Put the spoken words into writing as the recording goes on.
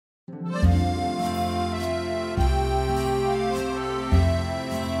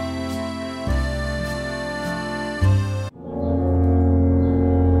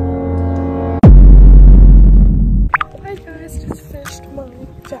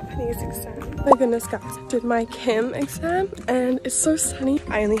Japanese exam. My goodness guys, did my chem exam and it's so sunny.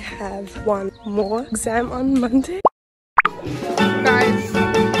 I only have one more exam on Monday. Guys.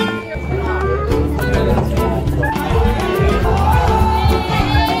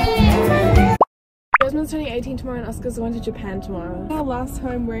 Jasmine's turning 18 tomorrow and Askas going to Japan tomorrow. Our last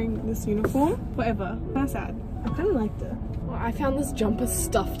time wearing this uniform forever. That's sad. I kind of liked it. Well, I found this jumper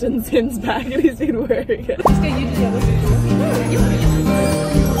stuffed in Zin's bag and he's been wearing it. Let's get you to the other side.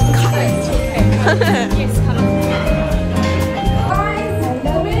 Cut it. Yes, cut it.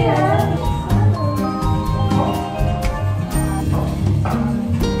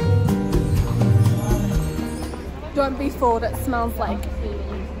 Don't be fooled, it smells like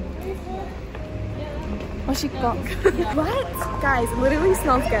what? Guys, it literally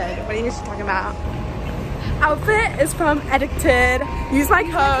smells good. What are you talking about? Outfit is from Addicted. Use my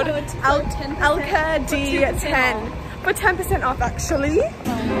code elka.drozdowski for 10% off actually.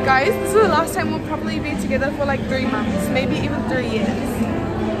 Guys, this is the last time we'll probably be together for like 3 months, maybe even 3 years.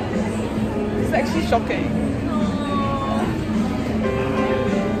 This is actually shocking.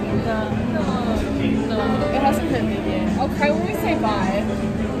 No. It hasn't hit me yet. I'll cry when we say bye.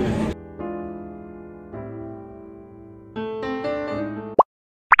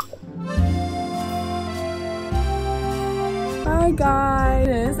 Hi guys,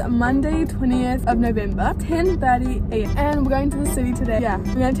 it is Monday 20th of November, 10:30 AM and we're going to the city today. Yeah,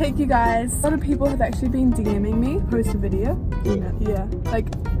 we're gonna take you guys. A lot of people have actually been DMing me, post a video. Yeah, like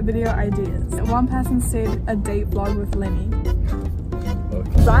video ideas. One person said a date vlog with Lenny.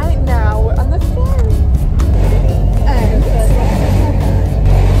 Okay. Right now we're on the ferry and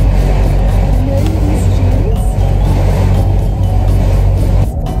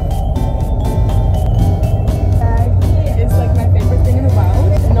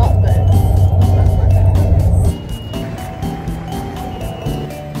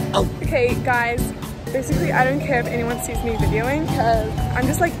okay guys, basically I don't care if anyone sees me videoing because I'm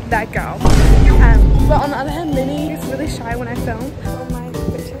just like that girl. But on the other hand, Lenny is really shy when I film. Oh my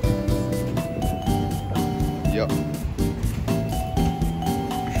picture. Yep.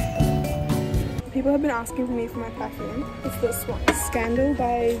 People have been asking me for my perfume. It's this one, Scandal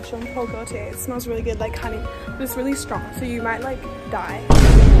by Jean-Paul Gaultier. It smells really good, like honey, but it's really strong, so you might like die.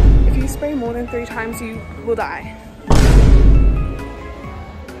 If you spray more than 3 times, you will die.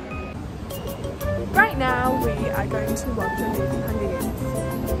 Right now, we are going to watch the movie Hunger Games.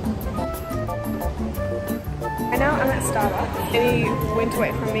 And now I'm at Starbucks. And he went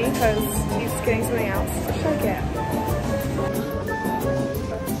away from me because he's getting something else. What should I get?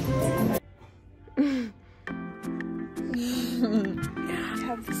 We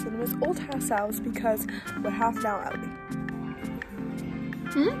have the cinemas all to ourselves because we're half an hour early.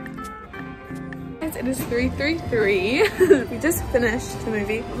 It is 3:33. We just finished the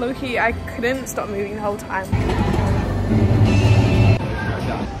movie. Low-key, I couldn't stop moving the whole time.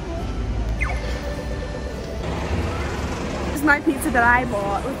 This is my pizza that I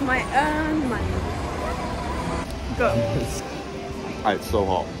bought with my own money. Go. It's so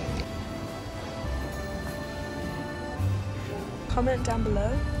hot. Comment down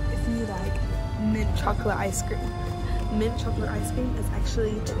below if you like mint chocolate ice cream. Mint chocolate ice cream is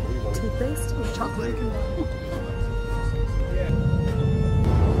actually toothpaste with chocolate.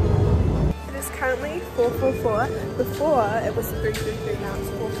 It is currently 4:44. Before it was 3:33. Now it's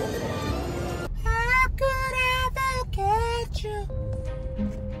 4:44. How could I forget you?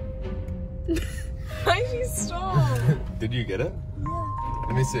 Why is she strong? Did you get it? Yeah.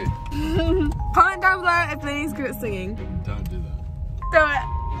 Let me see. Comment down below if Lenny's good at singing. Don't do that. Do it.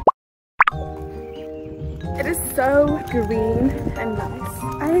 It is so green and nice.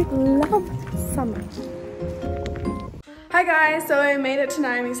 I love it so much. Hi guys, so I made it to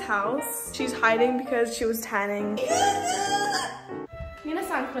Naomi's house. She's hiding because she was tanning.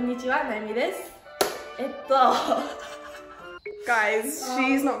 Minasan konnichiwa, Naomi desu. Guys,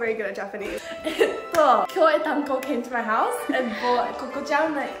 she's not very good at Japanese. Kyo Tanko came to my house and bought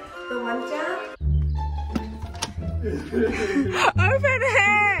Koko-chan, like the one-chan. Open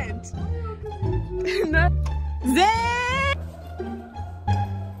it! No. Zay!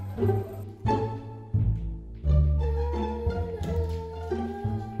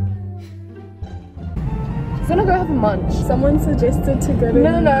 She's gonna go have a munch. Someone suggested to go to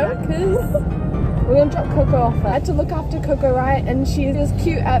because we're gonna drop Coco off. I had to look after Coco, right? And she was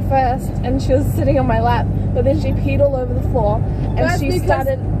cute at first and she was sitting on my lap, but then she peed all over the floor and she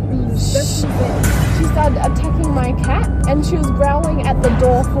started attacking my cat and she was growling at the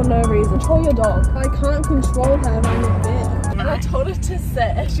door for no reason. Control your dog. I can't control her if I'm not there. And I told her to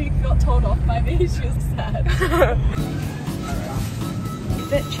sit and she got told off by me. She was sad.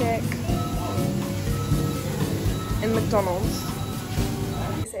 Fit check. In McDonald's.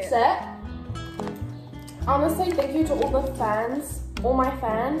 Set. I want to say thank you to all the fans, all my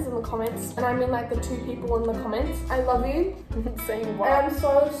fans in the comments, and I mean like the 2 people in the comments. I love you. Saying what? And I'm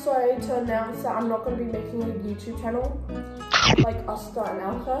so sorry to announce that I'm not going to be making a YouTube channel like Askas and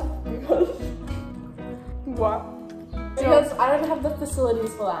Elka because what? Because I don't have the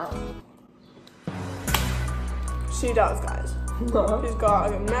facilities for that. She does, guys. She's got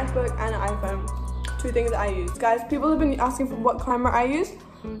a MacBook and an iPhone. 2 things that I use. Guys, people have been asking for what camera I use.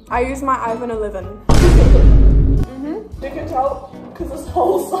 I use my iPhone 11. You can tell because it's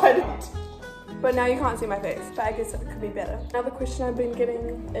whole-sided. But now you can't see my face, but I guess it could be better. Another question I've been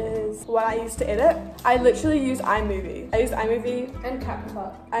getting is what I use to edit. I literally use iMovie. I use iMovie and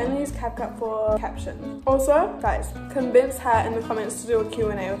CapCut. I only use CapCut for captions. Also, guys, convince her in the comments to do a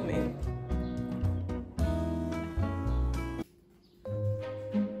Q&A with me.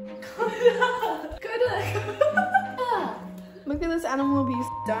 Look at this animal abuse.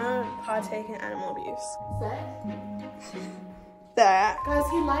 Don't partake in animal abuse. That. Guys,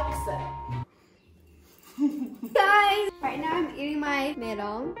 he likes it. Guys, right now I'm eating my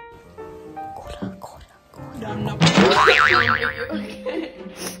middle. Yum, yum.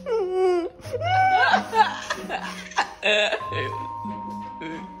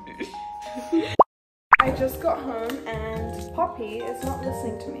 I just got home and Poppy is not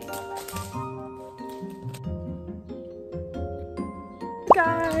listening to me.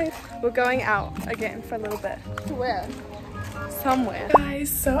 Guys, we're going out again for a little bit. Where? Somewhere. Guys,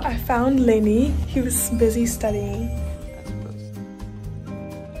 so I found Lenny. He was busy studying.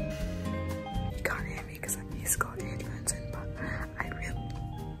 You can't hear me because he's got headphones in, but I really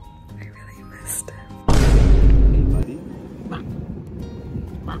missed him. Hey, buddy.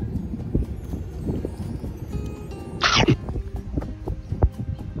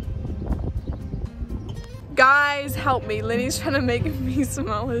 Guys, help me. Lenny's trying to make me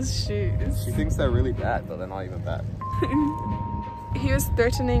smell his shoes. She thinks they're really bad, but they're not even bad. He was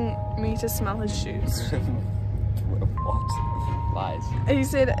threatening me to smell his shoes. What? Lies. He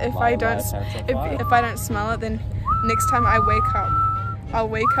said if I don't smell it, then next time I wake up, I'll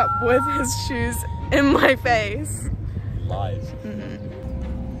wake up with his shoes in my face. Lies.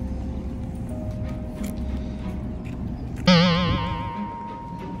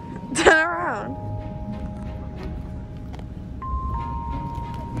 Turn around.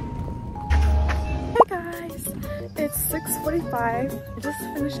 Hey guys, it's 6:45. I just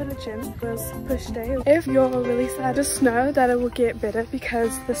finished at a gym. It was push day. If you're really sad, just know that it will get better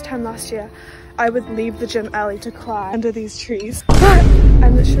because this time last year I would leave the gym early to cry under these trees. But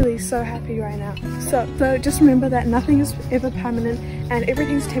I'm literally so happy right now. So just remember that nothing is ever permanent and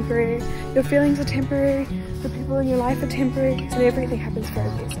everything's temporary. Your feelings are temporary, the people in your life are temporary, and everything happens for a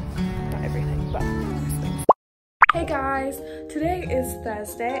reason. Not everything, but most things. Hey guys, today is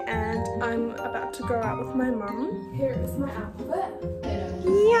Thursday and I'm about to go out with my mum. Here is my outfit.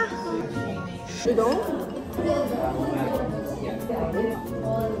 Yeah.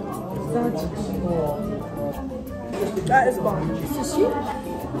 That is bomb. Sushi?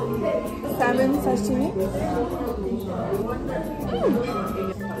 Salmon sashimi?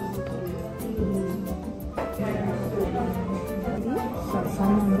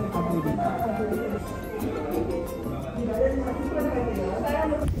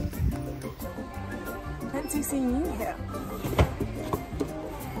 Fancy seeing you here.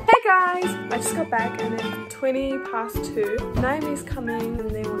 Hey guys! I just got back and it's 2:20. Naomi's coming and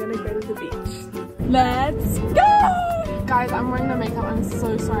then we're gonna go to the beach. Let's go! Guys, I'm wearing the makeup. I'm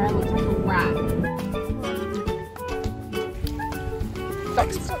so sorry. I look like a rat.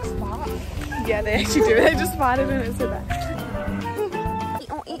 Dogs just fart. Yeah, they actually do. They just farted and it's so bad.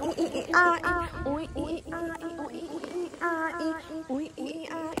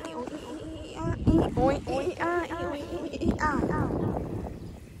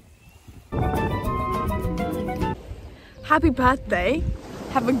 Happy birthday.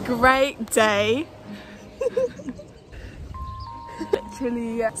 Have a great day.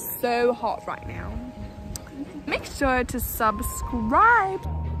 Literally so hot right now. Make sure to subscribe.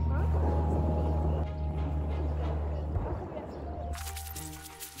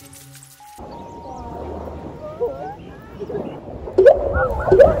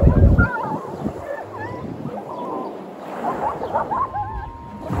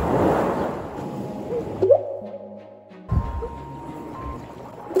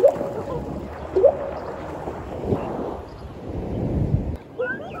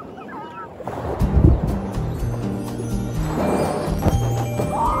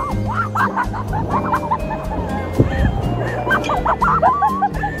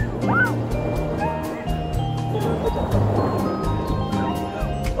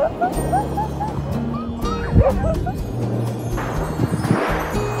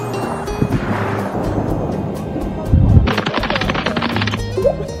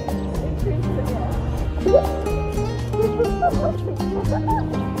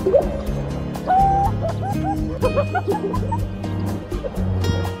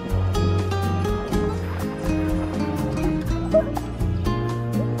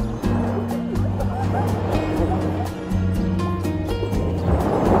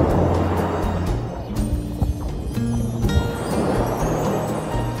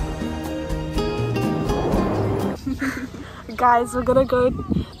 Guys, we're gonna go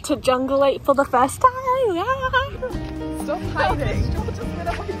to Jungle 8 for the first time. Yeah. Stop hiding.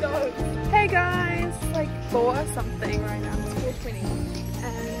 Hey guys, it's like 4 or something right now. It's 4:20,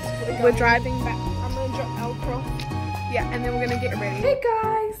 and we're driving back. I'm gonna drop elka. Yeah, and then we're gonna get ready. Hey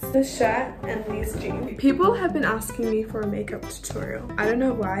guys, this shirt and these jeans. People have been asking me for a makeup tutorial. I don't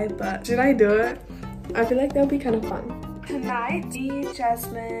know why, but should I do it? I feel like that'll be kind of fun. Tonight, me,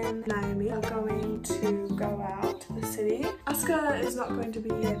 Jasmine, and Naomi are going to go out to the city. Asuka is not going to be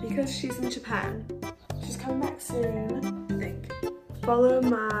here because she's in Japan. She's coming back soon, I think. Follow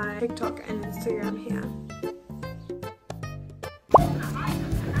my TikTok and Instagram here.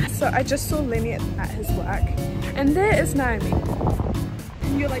 So I just saw Lenny at his work, and there is Naomi.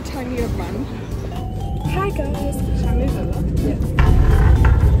 And you're like telling me to run. Hi guys. Should I move over? Yeah.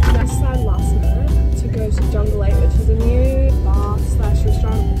 I decided last minute to go to Jungle 8, which is a new bar /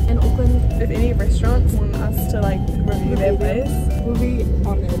 restaurant in Auckland. If any restaurants want us to like review their place, we'll be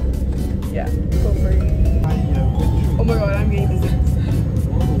honored. Yeah, for free. Oh my god, I'm getting busy.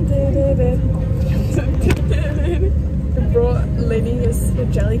 I brought Lenny his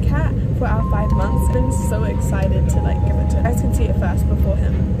jelly cat for our 5 months. I've been so excited to like give it to her. You guys can see it first before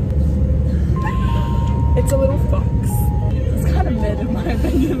him. It's a little fox. It's kind of mid in my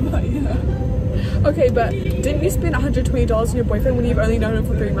opinion, but yeah. Okay, but didn't you spend $120 on your boyfriend when you've only known him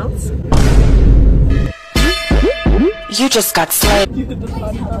for 3 months? You just got slayed. Oh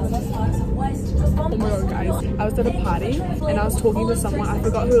my god, guys. I was at a party and I was talking to someone. I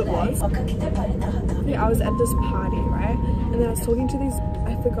forgot who it was. Yeah, I was at this party, right? And then I was talking to these,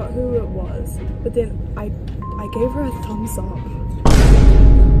 I forgot who it was. But then I gave her a thumbs up.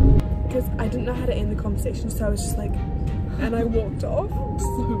 Because I didn't know how to end the conversation, so I was just like, and I walked off.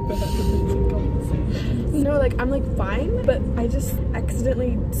 So bad at ending conversation. No, like I'm like fine, but I just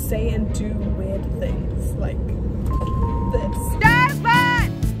accidentally say and do weird things like this.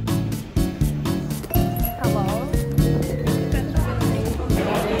 Jasmine! Hello.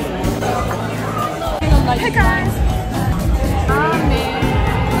 Hey guys.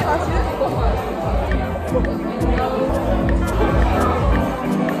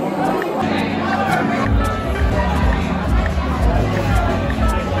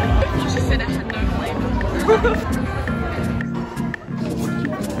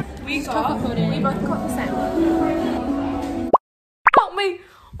 We both got the same. Help me!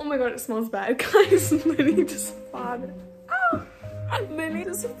 Oh my god, it smells bad, guys. Lenny just farted. Oh, Lenny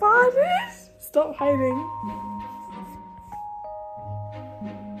just farted. Stop hiding.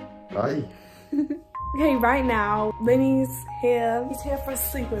 Bye. Okay, right now, Lenny's here. He's here for a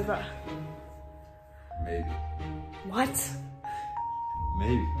sleepover. Maybe. What?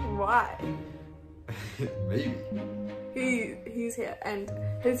 Maybe. Why? Maybe. He's here, and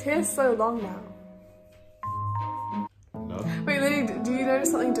his hair's so long now. No. Wait, Lenny, do you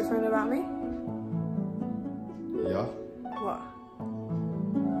notice something different about me? Yeah. What?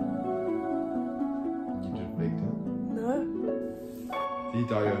 You just baked it. No? Did you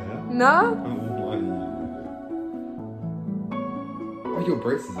dye your hair? No? Oh my. Oh, your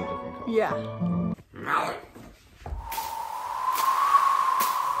braces are different color. Yeah.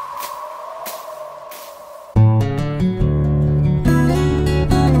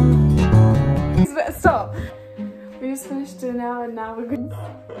 Stop. We just finished dinner and now we're going.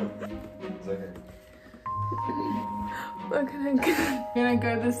 It's okay. We're gonna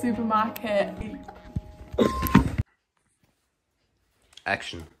go to the supermarket.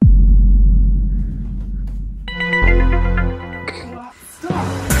 Action. Stop!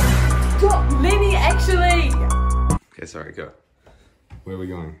 Stop! Lenny, actually! Okay, sorry, go. Where are we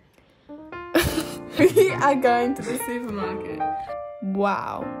going? We are going to the supermarket.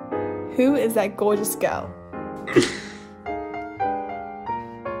 Wow. Who is that gorgeous girl?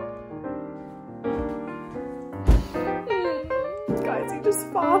 Guys, he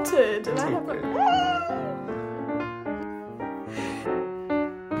just farted and I have a...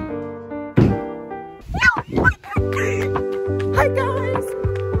 Hi guys!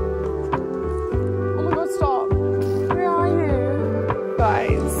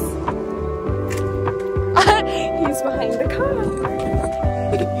 who's behind the car.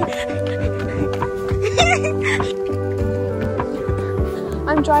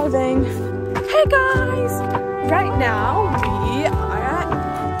 I'm driving. Hey guys! Right now,